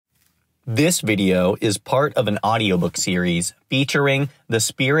This video is part of an audiobook series featuring The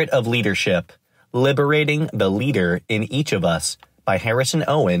Spirit of Leadership, Liberating the Leader in Each of Us by Harrison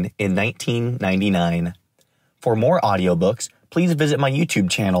Owen in 1999. For more audiobooks, please visit my YouTube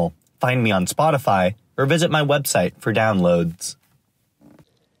channel, find me on Spotify, or visit my website for downloads.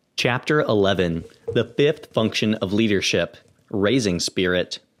 Chapter 11, The Fifth Function of Leadership, Raising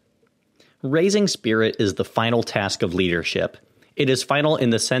Spirit. Raising spirit is the final task of leadership. It is final in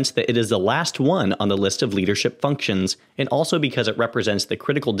the sense that it is the last one on the list of leadership functions, and also because it represents the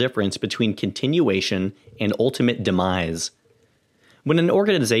critical difference between continuation and ultimate demise. When an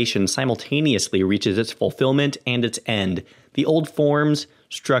organization simultaneously reaches its fulfillment and its end, the old forms,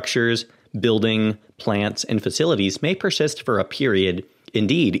 structures, building, plants, and facilities may persist for a period,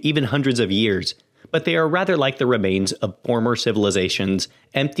 indeed even hundreds of years, but they are rather like the remains of former civilizations,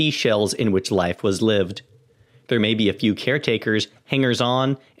 empty shells in which life was lived. There may be a few caretakers,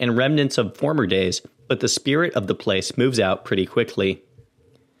 hangers-on, and remnants of former days, but the spirit of the place moves out pretty quickly.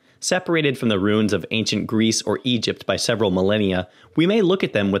 Separated from the ruins of ancient Greece or Egypt by several millennia, we may look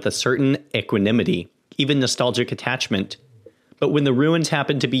at them with a certain equanimity, even nostalgic attachment. But when the ruins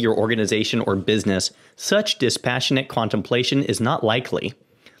happen to be your organization or business, such dispassionate contemplation is not likely.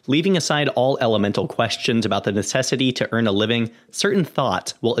 Leaving aside all elemental questions about the necessity to earn a living, certain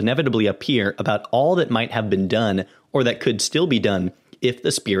thoughts will inevitably appear about all that might have been done or that could still be done if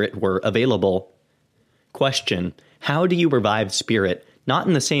the spirit were available. Question: how do you revive spirit, not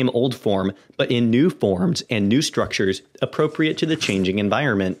in the same old form, but in new forms and new structures appropriate to the changing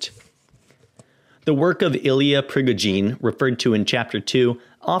environment? The work of Ilya Prigogine, referred to in Chapter 2,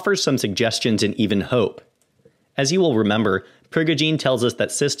 offers some suggestions and even hope. As you will remember, Prigogine tells us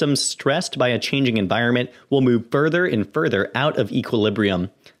that systems stressed by a changing environment will move further and further out of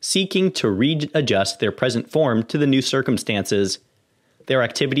equilibrium, seeking to readjust their present form to the new circumstances. Their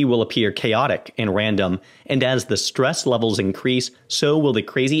activity will appear chaotic and random, and as the stress levels increase, so will the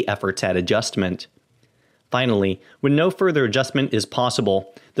crazy efforts at adjustment. Finally, when no further adjustment is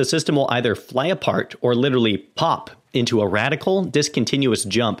possible, the system will either fly apart or literally pop into a radical, discontinuous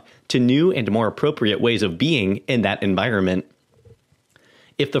jump to new and more appropriate ways of being in that environment.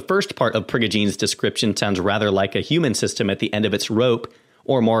 If the first part of Prigogine's description sounds rather like a human system at the end of its rope,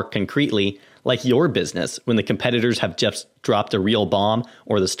 or more concretely, like your business when the competitors have just dropped a real bomb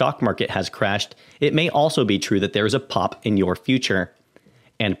or the stock market has crashed, it may also be true that there is a pop in your future.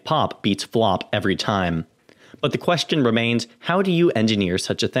 And pop beats flop every time. But the question remains, how do you engineer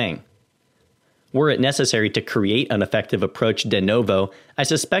such a thing? Were it necessary to create an effective approach de novo, I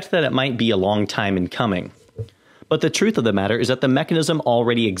suspect that it might be a long time in coming. But the truth of the matter is that the mechanism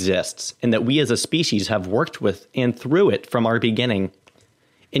already exists, and that we as a species have worked with and through it from our beginning.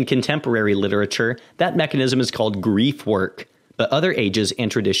 In contemporary literature, that mechanism is called grief work, but other ages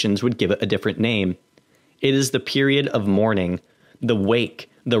and traditions would give it a different name. It is the period of mourning, the wake,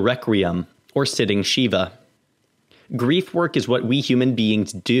 the requiem, or sitting Shiva. Grief work is what we human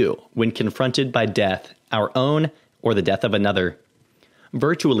beings do when confronted by death, our own or the death of another.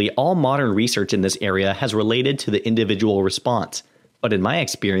 Virtually all modern research in this area has related to the individual response, but in my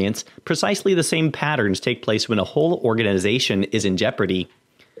experience, precisely the same patterns take place when a whole organization is in jeopardy.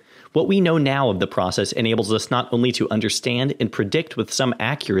 What we know now of the process enables us not only to understand and predict with some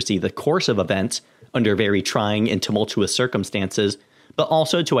accuracy the course of events under very trying and tumultuous circumstances, but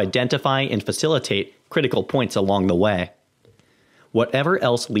also to identify and facilitate critical points along the way. Whatever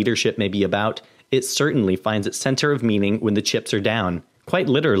else leadership may be about, it certainly finds its center of meaning when the chips are down, quite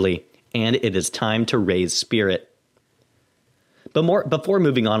literally, and it is time to raise spirit. But before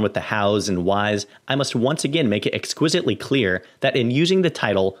moving on with the hows and whys, I must once again make it exquisitely clear that in using the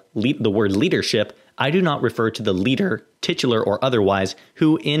title, the word leadership, I do not refer to the leader, titular or otherwise,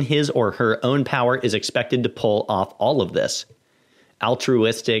 who in his or her own power is expected to pull off all of this.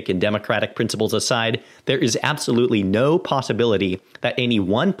 Altruistic and democratic principles aside, there is absolutely no possibility that any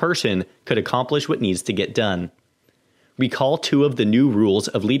one person could accomplish what needs to get done. Recall two of the new rules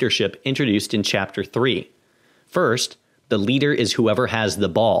of leadership introduced in Chapter 3. First, the leader is whoever has the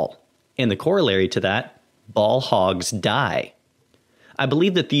ball, and the corollary to that, ball hogs die. I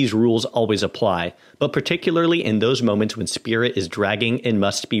believe that these rules always apply, but particularly in those moments when spirit is dragging and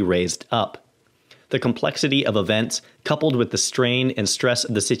must be raised up. The complexity of events, coupled with the strain and stress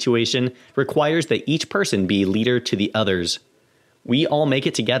of the situation, requires that each person be leader to the others. We all make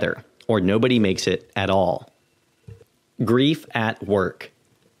it together, or nobody makes it at all. Grief at work.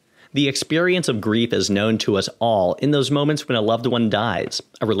 The experience of grief is known to us all in those moments when a loved one dies,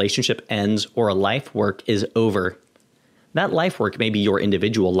 a relationship ends, or a life work is over. That life work may be your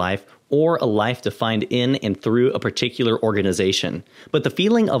individual life, or a life defined in and through a particular organization, but the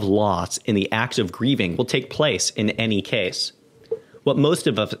feeling of loss in the act of grieving will take place in any case. What most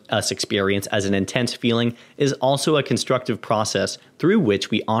of us experience as an intense feeling is also a constructive process through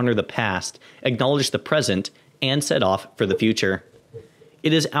which we honor the past, acknowledge the present, and set off for the future.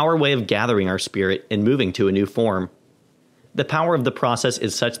 It is our way of gathering our spirit and moving to a new form. The power of the process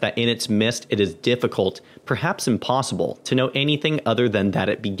is such that in its midst it is difficult, perhaps impossible, to know anything other than that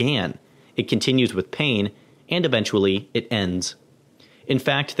it began. It continues with pain, and eventually it ends. In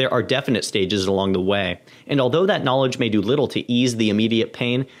fact, there are definite stages along the way, and although that knowledge may do little to ease the immediate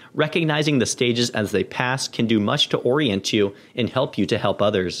pain, recognizing the stages as they pass can do much to orient you and help you to help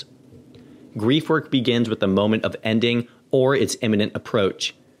others. Grief work begins with the moment of ending or its imminent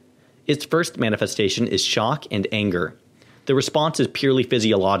approach. Its first manifestation is shock and anger. The response is purely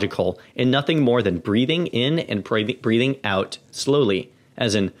physiological and nothing more than breathing in and breathing out slowly,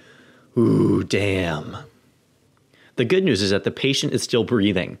 as in, ooh, damn. The good news is that the patient is still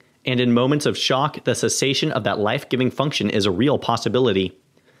breathing, and in moments of shock, the cessation of that life-giving function is a real possibility.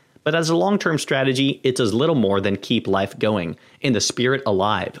 But as a long-term strategy, it's as little more than keep life going and the spirit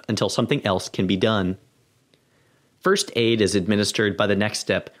alive until something else can be done. First aid is administered by the next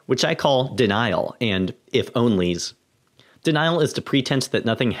step, which I call denial and if-onlys. Denial is the pretense that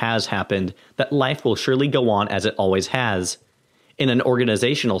nothing has happened, that life will surely go on as it always has. In an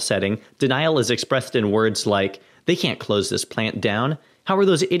organizational setting, denial is expressed in words like, "They can't close this plant down. How are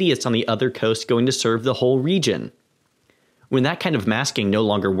those idiots on the other coast going to serve the whole region?" When that kind of masking no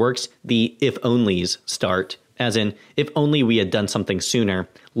longer works, the if-onlys start, as in, if only we had done something sooner,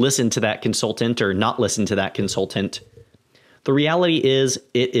 listen to that consultant or not listen to that consultant. The reality is,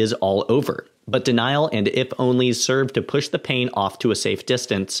 it is all over, but denial and if-onlys serve to push the pain off to a safe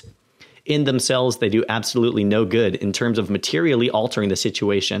distance. In themselves, they do absolutely no good in terms of materially altering the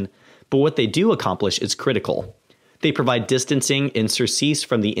situation, but what they do accomplish is critical. They provide distancing and surcease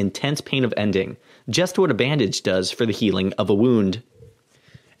from the intense pain of ending, just what a bandage does for the healing of a wound.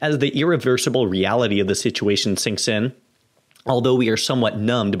 As the irreversible reality of the situation sinks in, although we are somewhat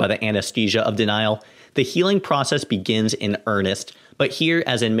numbed by the anesthesia of denial, the healing process begins in earnest, but here,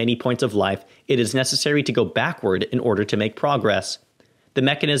 as in many points of life, it is necessary to go backward in order to make progress. The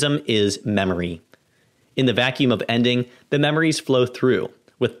mechanism is memory. In the vacuum of ending, the memories flow through,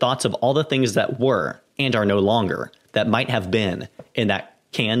 with thoughts of all the things that were, and are no longer, that might have been, and that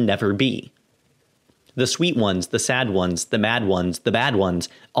can never be. The sweet ones, the sad ones, the mad ones, the bad ones,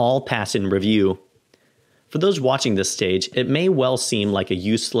 all pass in review. For those watching this stage, it may well seem like a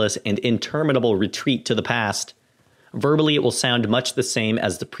useless and interminable retreat to the past. Verbally, it will sound much the same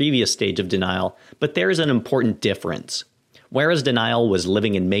as the previous stage of denial, but there is an important difference. Whereas denial was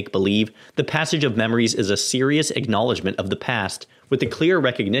living in make-believe, the passage of memories is a serious acknowledgement of the past, with a clear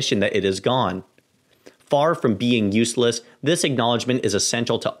recognition that it is gone. Far from being useless, this acknowledgement is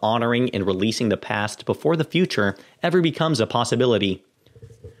essential to honoring and releasing the past before the future ever becomes a possibility.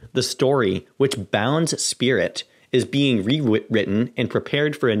 The story, which bounds spirit, is being rewritten and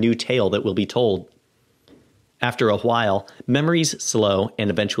prepared for a new tale that will be told. After a while, memories slow and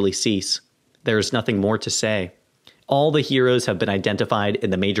eventually cease. There is nothing more to say. All the heroes have been identified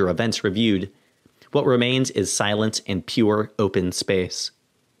and the major events reviewed. What remains is silence and pure open space.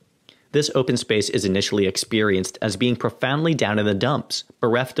 This open space is initially experienced as being profoundly down in the dumps,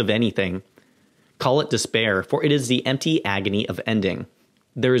 bereft of anything. Call it despair, for it is the empty agony of ending.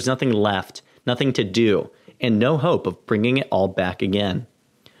 There is nothing left, nothing to do, and no hope of bringing it all back again.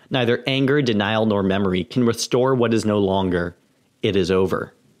 Neither anger, denial, nor memory can restore what is no longer. It is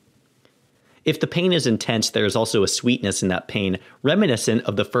over. If the pain is intense, there is also a sweetness in that pain, reminiscent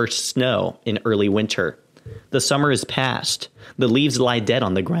of the first snow in early winter. The summer is past. The leaves lie dead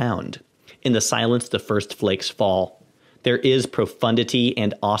on the ground. In the silence, the first flakes fall. There is profundity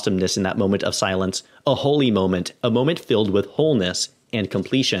and awesomeness in that moment of silence, a holy moment, a moment filled with wholeness and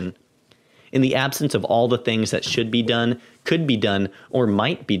completion. In the absence of all the things that should be done, could be done, or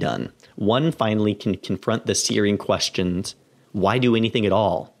might be done, one finally can confront the searing questions. Why do anything at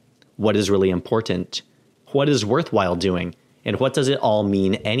all? What is really important? What is worthwhile doing? And what does it all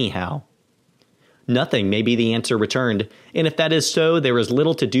mean anyhow? Nothing may be the answer returned, and if that is so, there is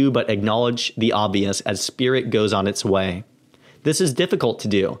little to do but acknowledge the obvious as spirit goes on its way. This is difficult to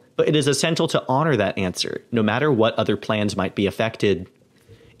do, but it is essential to honor that answer, no matter what other plans might be affected.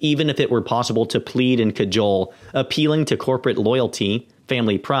 Even if it were possible to plead and cajole, appealing to corporate loyalty,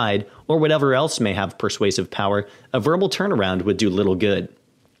 family pride, or whatever else may have persuasive power, a verbal turnaround would do little good.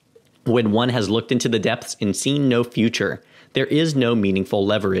 When one has looked into the depths and seen no future, there is no meaningful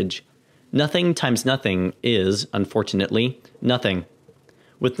leverage. Nothing times nothing is, unfortunately, nothing.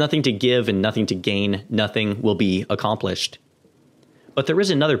 With nothing to give and nothing to gain, nothing will be accomplished. But there is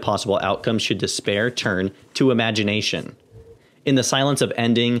another possible outcome should despair turn to imagination. In the silence of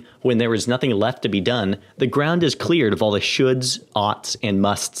ending, when there is nothing left to be done, the ground is cleared of all the shoulds, oughts, and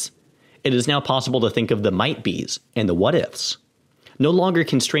musts. It is now possible to think of the might-bes and the what-ifs. No longer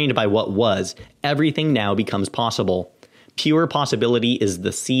constrained by what was, everything now becomes possible. Pure possibility is the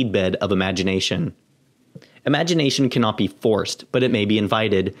seedbed of imagination. Imagination cannot be forced, but it may be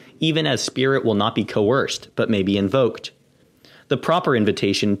invited, even as spirit will not be coerced, but may be invoked. The proper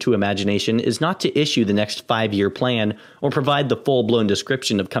invitation to imagination is not to issue the next 5-year plan or provide the full-blown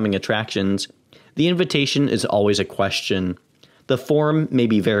description of coming attractions. The invitation is always a question. The form may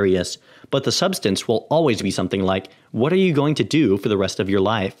be various, but the substance will always be something like, what are you going to do for the rest of your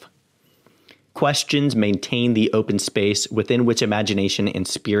life? Questions maintain the open space within which imagination and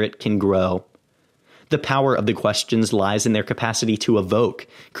spirit can grow. The power of the questions lies in their capacity to evoke,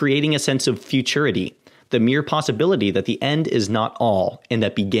 creating a sense of futurity, the mere possibility that the end is not all and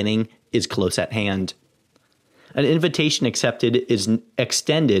that beginning is close at hand. An invitation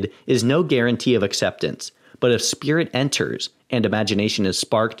extended is no guarantee of acceptance, but if spirit enters and imagination is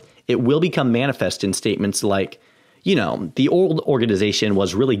sparked, it will become manifest in statements like, the old organization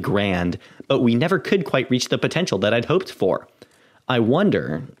was really grand, but we never could quite reach the potential that I'd hoped for. I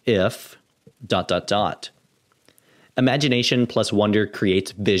wonder if... ... Imagination plus wonder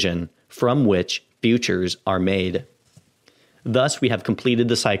creates vision, from which futures are made. Thus we have completed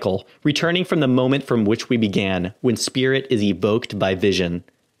the cycle, returning from the moment from which we began, when spirit is evoked by vision.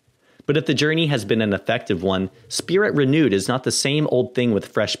 But if the journey has been an effective one, spirit renewed is not the same old thing with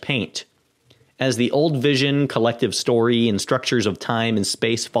fresh paint. As the old vision, collective story, and structures of time and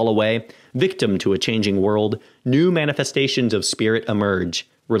space fall away, victim to a changing world, new manifestations of spirit emerge,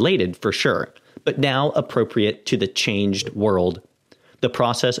 related for sure, but now appropriate to the changed world. The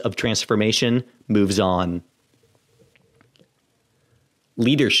process of transformation moves on.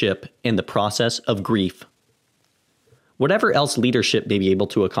 Leadership in the process of grief. Whatever else leadership may be able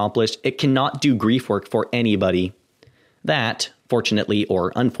to accomplish, it cannot do grief work for anybody. That, fortunately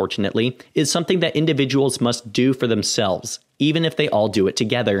or unfortunately, is something that individuals must do for themselves, even if they all do it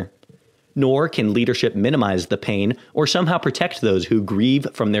together. Nor can leadership minimize the pain or somehow protect those who grieve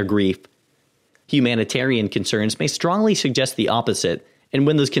from their grief. Humanitarian concerns may strongly suggest the opposite, and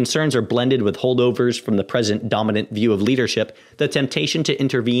when those concerns are blended with holdovers from the present dominant view of leadership, the temptation to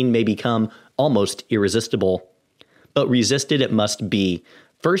intervene may become almost irresistible. But resisted it must be,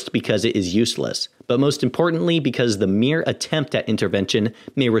 first because it is useless, but most importantly because the mere attempt at intervention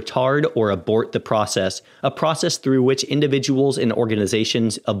may retard or abort the process, a process through which individuals and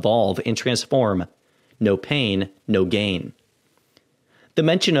organizations evolve and transform. No pain, no gain. The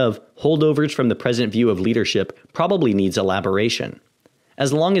mention of holdovers from the present view of leadership probably needs elaboration.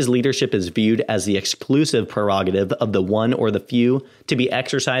 As long as leadership is viewed as the exclusive prerogative of the one or the few, to be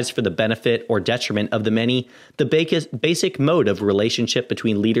exercised for the benefit or detriment of the many, the basic mode of relationship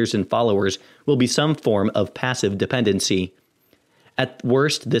between leaders and followers will be some form of passive dependency. At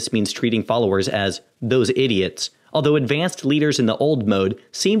worst, this means treating followers as those idiots, although advanced leaders in the old mode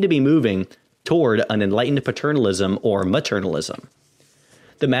seem to be moving toward an enlightened paternalism or maternalism.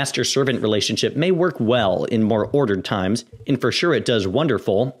 The master-servant relationship may work well in more ordered times, and for sure it does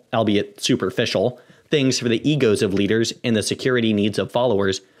wonderful, albeit superficial, things for the egos of leaders and the security needs of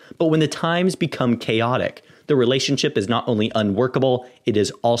followers, but when the times become chaotic, the relationship is not only unworkable, it is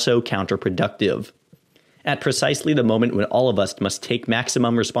also counterproductive. At precisely the moment when all of us must take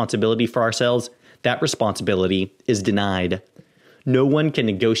maximum responsibility for ourselves, that responsibility is denied. No one can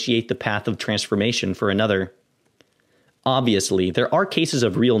negotiate the path of transformation for another. Obviously, there are cases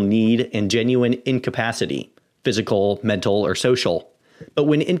of real need and genuine incapacity, physical, mental, or social. But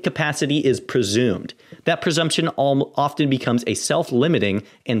when incapacity is presumed, that presumption often becomes a self-limiting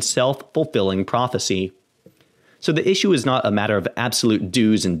and self-fulfilling prophecy. So the issue is not a matter of absolute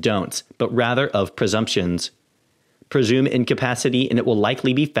do's and don'ts, but rather of presumptions. Presume incapacity and it will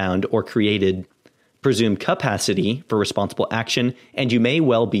likely be found or created. Presume capacity for responsible action and you may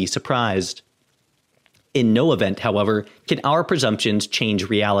well be surprised. In no event, however, can our presumptions change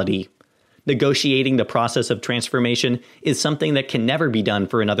reality. Negotiating the process of transformation is something that can never be done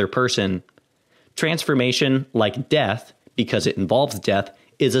for another person. Transformation, like death, because it involves death,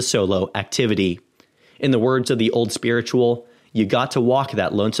 is a solo activity. In the words of the old spiritual, you got to walk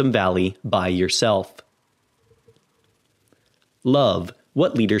that lonesome valley by yourself. Love,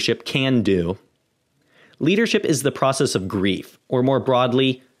 what leadership can do. Leadership is the process of grief,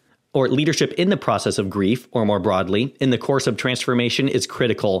 or leadership in the process of grief, or more broadly, in the course of transformation is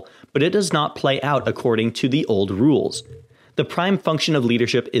critical, but it does not play out according to the old rules. The prime function of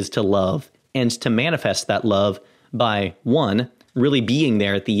leadership is to love, and to manifest that love by 1. Really being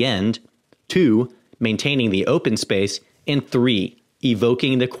there at the end, 2. Maintaining the open space, and 3.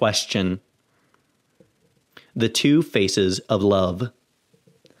 Evoking the question. The two faces of love.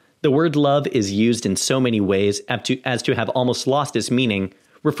 The word love is used in so many ways as to have almost lost its meaning,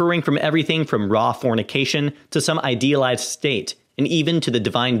 referring from everything from raw fornication to some idealized state, and even to the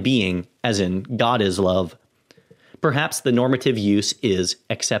divine being, as in God is love. Perhaps the normative use is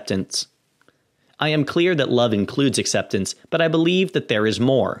acceptance. I am clear that love includes acceptance, but I believe that there is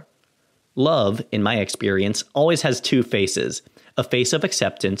more. Love, in my experience, always has two faces, a face of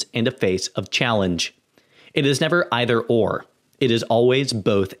acceptance and a face of challenge. It is never either or. It is always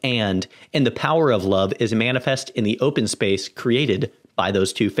both and the power of love is manifest in the open space created by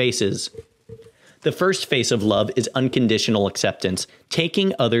those two faces. The first face of love is unconditional acceptance,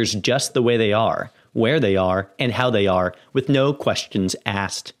 taking others just the way they are, where they are, and how they are, with no questions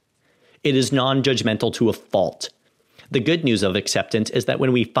asked. It is non-judgmental to a fault. The good news of acceptance is that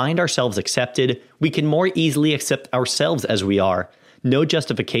when we find ourselves accepted, we can more easily accept ourselves as we are. No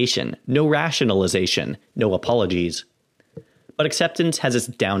justification, no rationalization, no apologies. But acceptance has its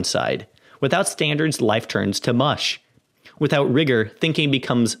downside. Without standards, life turns to mush. Without rigor, thinking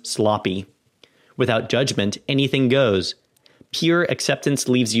becomes sloppy. Without judgment, anything goes. Pure acceptance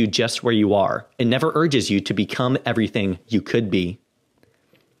leaves you just where you are and never urges you to become everything you could be.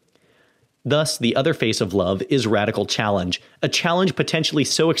 Thus, the other face of love is radical challenge, a challenge potentially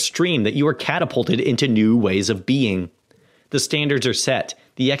so extreme that you are catapulted into new ways of being. The standards are set,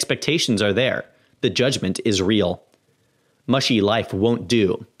 the expectations are there, the judgment is real. Mushy life won't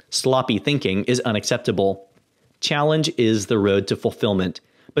do. Sloppy thinking is unacceptable. Challenge is the road to fulfillment,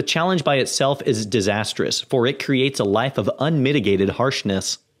 but challenge by itself is disastrous, for it creates a life of unmitigated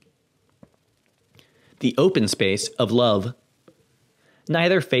harshness. The open space of love.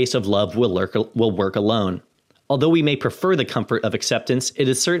 Neither face of love will work alone. Although we may prefer the comfort of acceptance,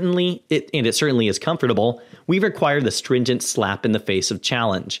 it certainly is comfortable, we require the stringent slap in the face of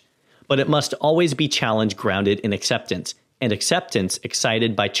challenge. But it must always be challenge grounded in acceptance, and acceptance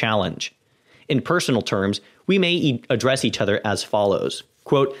excited by challenge. In personal terms, we may address each other as follows.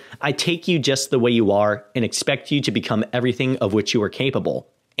 Quote, I take you just the way you are and expect you to become everything of which you are capable,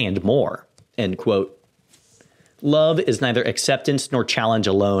 and more. End quote. Love is neither acceptance nor challenge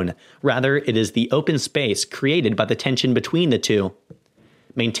alone. Rather, it is the open space created by the tension between the two.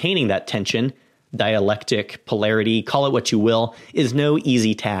 Maintaining that tension, dialectic, polarity, call it what you will, is no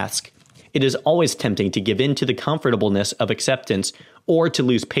easy task. It is always tempting to give in to the comfortableness of acceptance or to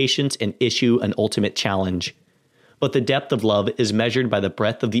lose patience and issue an ultimate challenge. But the depth of love is measured by the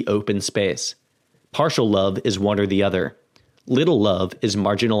breadth of the open space. Partial love is one or the other. Little love is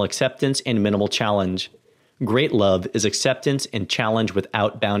marginal acceptance and minimal challenge. Great love is acceptance and challenge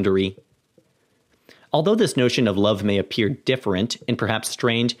without boundary. Although this notion of love may appear different and perhaps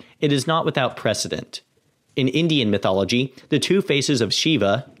strange, it is not without precedent. In Indian mythology, the two faces of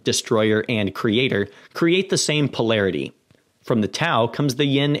Shiva, destroyer and creator, create the same polarity. From the Tao comes the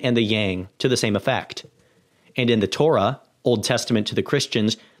yin and the yang, to the same effect. And in the Torah, Old Testament to the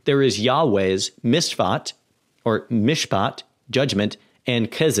Christians, there is Yahweh's mishpat, judgment,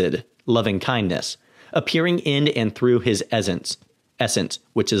 and chesed, loving kindness, appearing in and through his essence,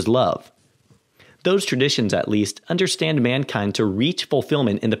 which is love. Those traditions, at least, understand mankind to reach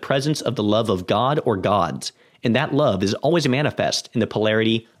fulfillment in the presence of the love of God or gods, and that love is always manifest in the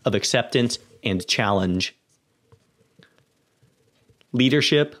polarity of acceptance and challenge.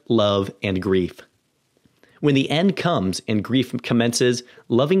 Leadership, love, and grief. When the end comes and grief commences,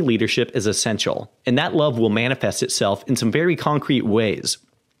 loving leadership is essential, and that love will manifest itself in some very concrete ways.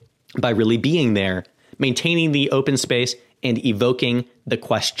 By really being there, maintaining the open space, and evoking the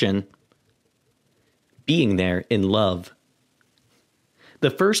question. Being there in love.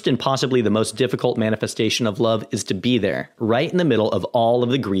 The first and possibly the most difficult manifestation of love is to be there, right in the middle of all of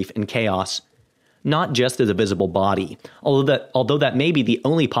the grief and chaos. Not just as a visible body, although that may be the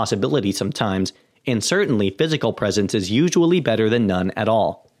only possibility sometimes, and certainly physical presence is usually better than none at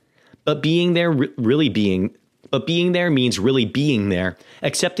all. But being there means really being there,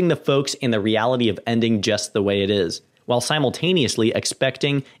 accepting the folks and the reality of ending just the way it is, while simultaneously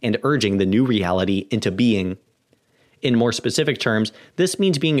expecting and urging the new reality into being. In more specific terms, this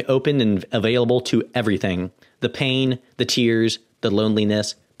means being open and available to everything: the pain, the tears, the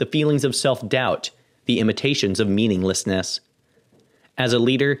loneliness, the feelings of self-doubt, the imitations of meaninglessness. As a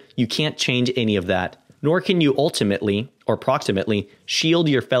leader, you can't change any of that, nor can you ultimately, or proximately, shield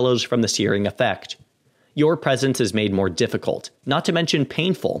your fellows from the searing effect. Your presence is made more difficult, not to mention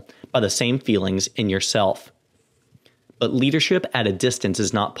painful, by the same feelings in yourself. but leadership at a distance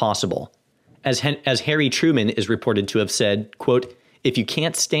is not possible. As Harry Truman is reported to have said, quote, "If you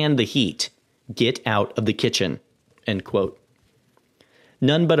can't stand the heat, get out of the kitchen," end quote.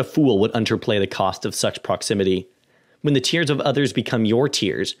 None but a fool would underplay the cost of such proximity. When the tears of others become your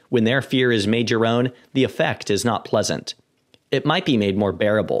tears, when their fear is made your own, the effect is not pleasant. It might be made more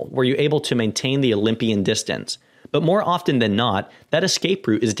bearable, were you able to maintain the Olympian distance, but more often than not, that escape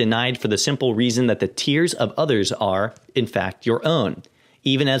route is denied for the simple reason that the tears of others are, in fact, your own,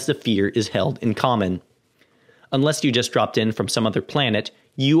 even as the fear is held in common. Unless you just dropped in from some other planet,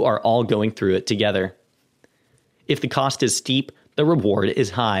 you are all going through it together. If the cost is steep, the reward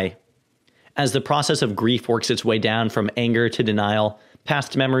is high. As the process of grief works its way down from anger to denial,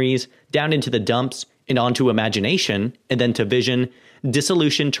 past memories, down into the dumps, and onto imagination, and then to vision,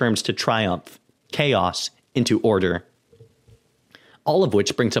 dissolution turns to triumph, chaos into order. All of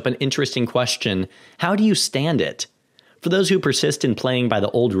which brings up an interesting question. How do you stand it? For those who persist in playing by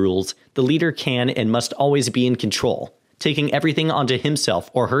the old rules, the leader can and must always be in control. Taking everything onto himself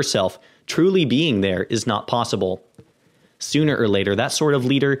or herself, truly being there, is not possible. Sooner or later, that sort of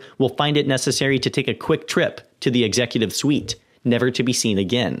leader will find it necessary to take a quick trip to the executive suite, never to be seen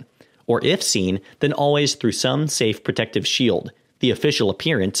again. Or if seen, then always through some safe protective shield, the official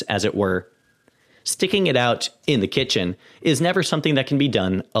appearance, as it were. Sticking it out in the kitchen is never something that can be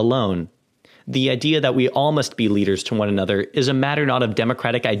done alone. The idea that we all must be leaders to one another is a matter not of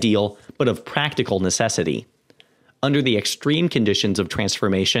democratic ideal, but of practical necessity. Under the extreme conditions of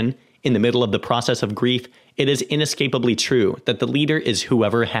transformation, in the middle of the process of grief, it is inescapably true that the leader is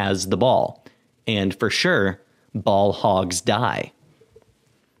whoever has the ball. And for sure, ball hogs die.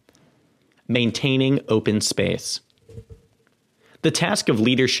 Maintaining open space. The task of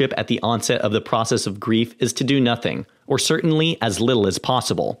leadership at the onset of the process of grief is to do nothing, or certainly as little as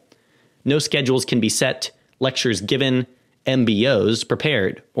possible. No schedules can be set, lectures given, MBOs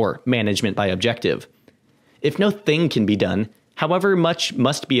prepared, or management by objective. If no thing can be done, however much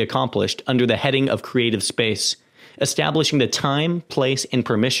must be accomplished under the heading of creative space, establishing the time, place, and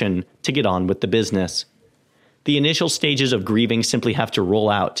permission to get on with the business. The initial stages of grieving simply have to roll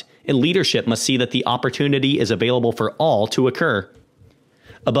out, and leadership must see that the opportunity is available for all to occur.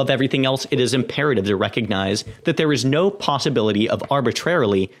 Above everything else, it is imperative to recognize that there is no possibility of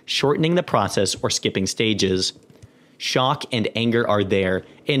arbitrarily shortening the process or skipping stages. Shock and anger are there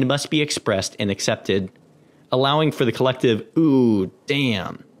and must be expressed and accepted. Allowing for the collective, ooh,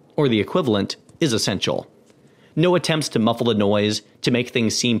 damn, or the equivalent, is essential. No attempts to muffle the noise, to make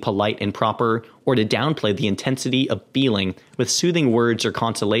things seem polite and proper, or to downplay the intensity of feeling with soothing words or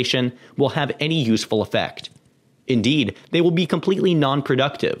consolation will have any useful effect. Indeed, they will be completely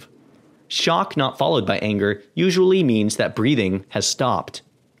non-productive. Shock not followed by anger usually means that breathing has stopped.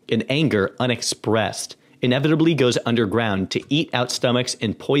 And anger unexpressed inevitably goes underground to eat out stomachs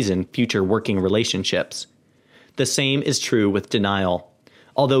and poison future working relationships. The same is true with denial.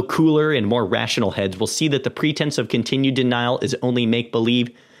 Although cooler and more rational heads will see that the pretense of continued denial is only make-believe,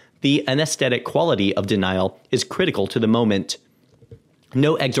 the anesthetic quality of denial is critical to the moment.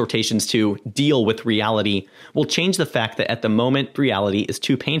 No exhortations to deal with reality will change the fact that at the moment reality is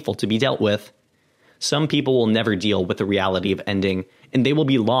too painful to be dealt with. Some people will never deal with the reality of ending, and they will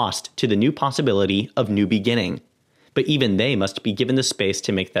be lost to the new possibility of new beginning. But even they must be given the space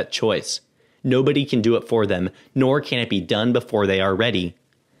to make that choice. Nobody can do it for them, nor can it be done before they are ready.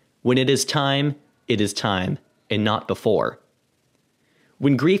 When it is time, and not before.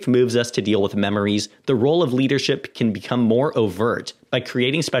 When grief moves us to deal with memories, the role of leadership can become more overt by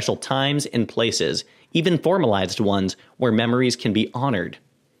creating special times and places, even formalized ones, where memories can be honored.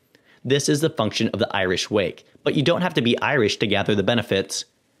 This is the function of the Irish Wake, but you don't have to be Irish to gather the benefits.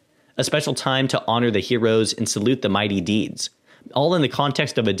 A special time to honor the heroes and salute the mighty deeds, all in the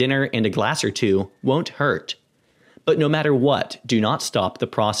context of a dinner and a glass or two, won't hurt. But no matter what, do not stop the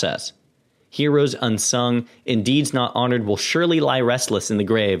process. Heroes unsung and deeds not honored will surely lie restless in the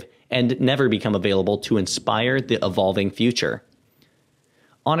grave and never become available to inspire the evolving future.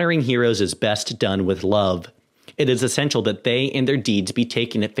 Honoring heroes is best done with love. It is essential that they and their deeds be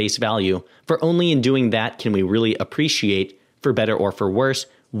taken at face value, for only in doing that can we really appreciate, for better or for worse,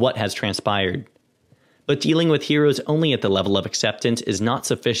 what has transpired. But dealing with heroes only at the level of acceptance is not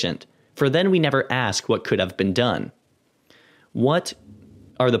sufficient, for then we never ask what could have been done. What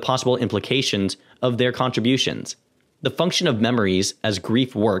are the possible implications of their contributions? The function of memories, as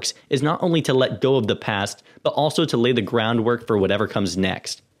grief works, is not only to let go of the past, but also to lay the groundwork for whatever comes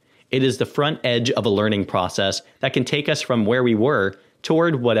next. It is the front edge of a learning process that can take us from where we were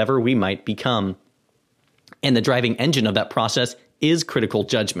toward whatever we might become. And the driving engine of that process is critical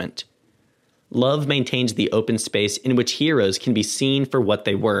judgment. Love maintains the open space in which heroes can be seen for what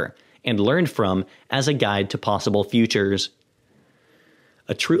they were and learned from as a guide to possible futures.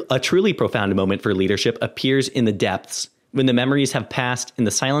 A truly profound moment for leadership appears in the depths, when the memories have passed and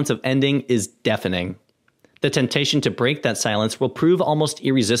the silence of ending is deafening. The temptation to break that silence will prove almost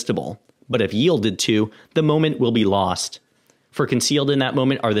irresistible, but if yielded to, the moment will be lost. For concealed in that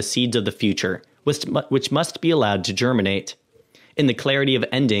moment are the seeds of the future, which must be allowed to germinate. In the clarity of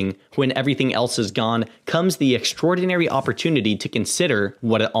ending, when everything else is gone, comes the extraordinary opportunity to consider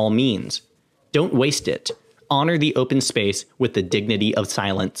what it all means. Don't waste it. Honor the open space with the dignity of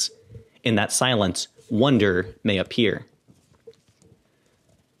silence. In that silence, wonder may appear.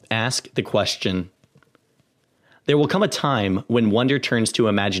 Ask the question. There will come a time when wonder turns to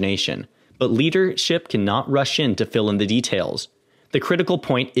imagination, but leadership cannot rush in to fill in the details. The critical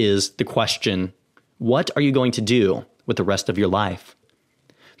point is the question. What are you going to do with the rest of your life?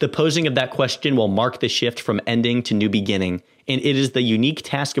 The posing of that question will mark the shift from ending to new beginning, and it is the unique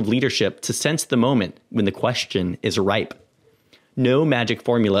task of leadership to sense the moment when the question is ripe. No magic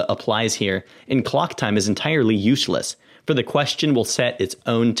formula applies here, and clock time is entirely useless, for the question will set its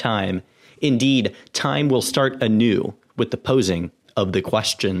own time. Indeed, time will start anew with the posing of the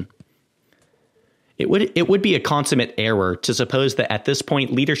question. It would be a consummate error to suppose that at this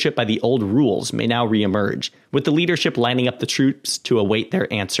point leadership by the old rules may now reemerge, with the leadership lining up the troops to await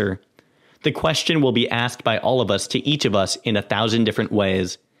their answer. The question will be asked by all of us to each of us in 1,000 different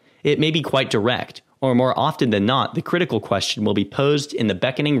ways. It may be quite direct, or more often than not, the critical question will be posed in the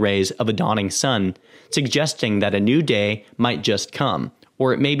beckoning rays of a dawning sun, suggesting that a new day might just come,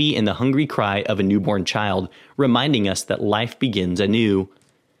 or it may be in the hungry cry of a newborn child, reminding us that life begins anew.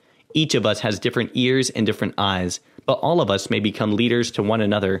 Each of us has different ears and different eyes, but all of us may become leaders to one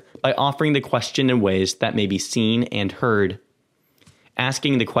another by offering the question in ways that may be seen and heard.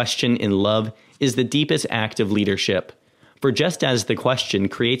 Asking the question in love is the deepest act of leadership, for just as the question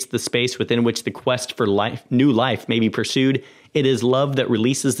creates the space within which the quest for new life may be pursued, it is love that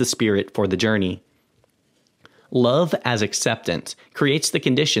releases the spirit for the journey. Love as acceptance creates the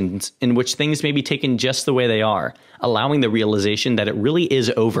conditions in which things may be taken just the way they are, allowing the realization that it really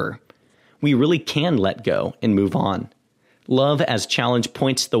is over. We really can let go and move on. Love as challenge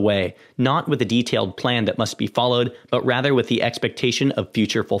points the way, not with a detailed plan that must be followed, but rather with the expectation of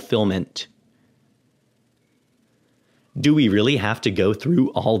future fulfillment. Do we really have to go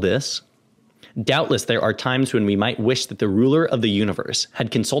through all this? Doubtless there are times when we might wish that the ruler of the universe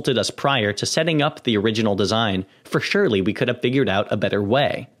had consulted us prior to setting up the original design, for surely we could have figured out a better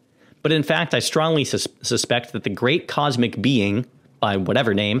way. But in fact, I strongly suspect that the great cosmic being, by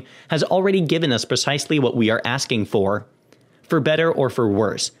whatever name, has already given us precisely what we are asking for. For better or for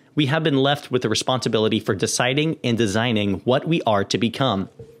worse, we have been left with the responsibility for deciding and designing what we are to become.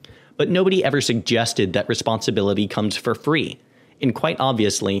 But nobody ever suggested that responsibility comes for free. And quite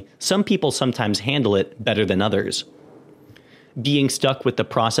obviously, some people sometimes handle it better than others. Being stuck with the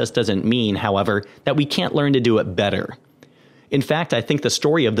process doesn't mean, however, that we can't learn to do it better. In fact, I think the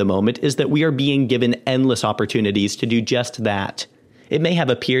story of the moment is that we are being given endless opportunities to do just that. It may have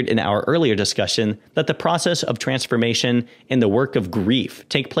appeared in our earlier discussion that the process of transformation and the work of grief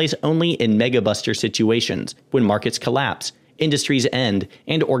take place only in megabuster situations, when markets collapse, industries end,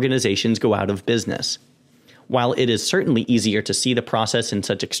 and organizations go out of business. While it is certainly easier to see the process in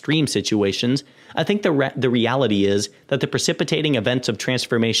such extreme situations, I think the reality is that the precipitating events of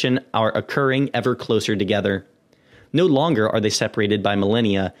transformation are occurring ever closer together. No longer are they separated by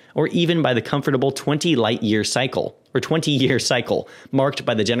millennia, or even by the comfortable 20 light-year cycle, or 20-year cycle, marked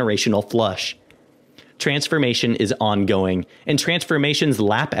by the generational flush. Transformation is ongoing, and transformations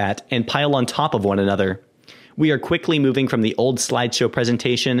lap at and pile on top of one another. We are quickly moving from the old slideshow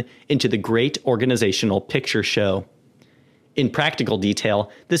presentation into the great organizational picture show. In practical detail,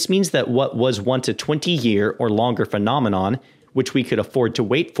 this means that what was once a 20-year or longer phenomenon, which we could afford to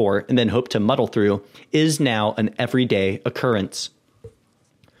wait for and then hope to muddle through, is now an everyday occurrence.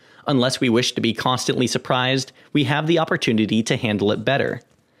 Unless we wish to be constantly surprised, we have the opportunity to handle it better.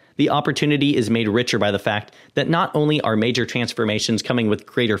 The opportunity is made richer by the fact that not only are major transformations coming with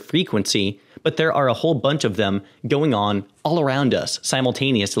greater frequency, but there are a whole bunch of them going on all around us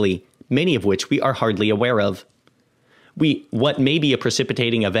simultaneously, many of which we are hardly aware of. What may be a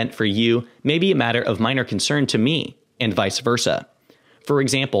precipitating event for you may be a matter of minor concern to me, and vice versa. For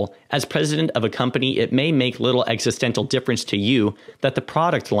example, as president of a company, it may make little existential difference to you that the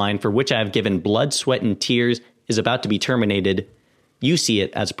product line for which I have given blood, sweat, and tears is about to be terminated. You see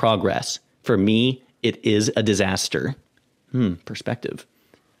it as progress. For me, it is a disaster. Perspective.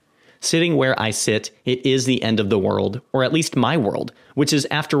 Sitting where I sit, it is the end of the world, or at least my world, which is,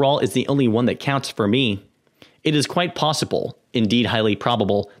 after all, is the only one that counts for me. It is quite possible, indeed highly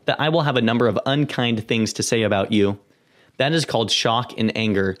probable, that I will have a number of unkind things to say about you. That is called shock and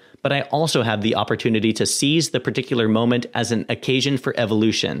anger, but I also have the opportunity to seize the particular moment as an occasion for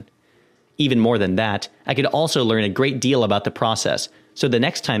evolution. Even more than that, I could also learn a great deal about the process, so the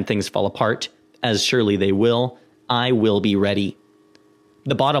next time things fall apart, as surely they will, I will be ready.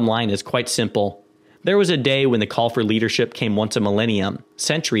 The bottom line is quite simple. There was a day when the call for leadership came once a millennium,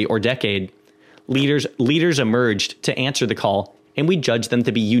 century, or decade. Leaders emerged to answer the call, and we judged them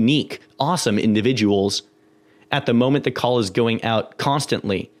to be unique, awesome individuals. At the moment, the call is going out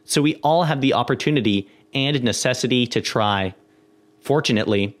constantly, so we all have the opportunity and necessity to try.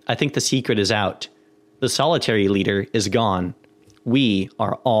 Fortunately, I think the secret is out. The solitary leader is gone. We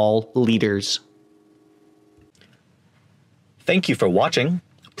are all leaders. Thank you for watching.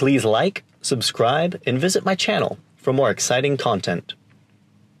 Please like, subscribe, and visit my channel for more exciting content.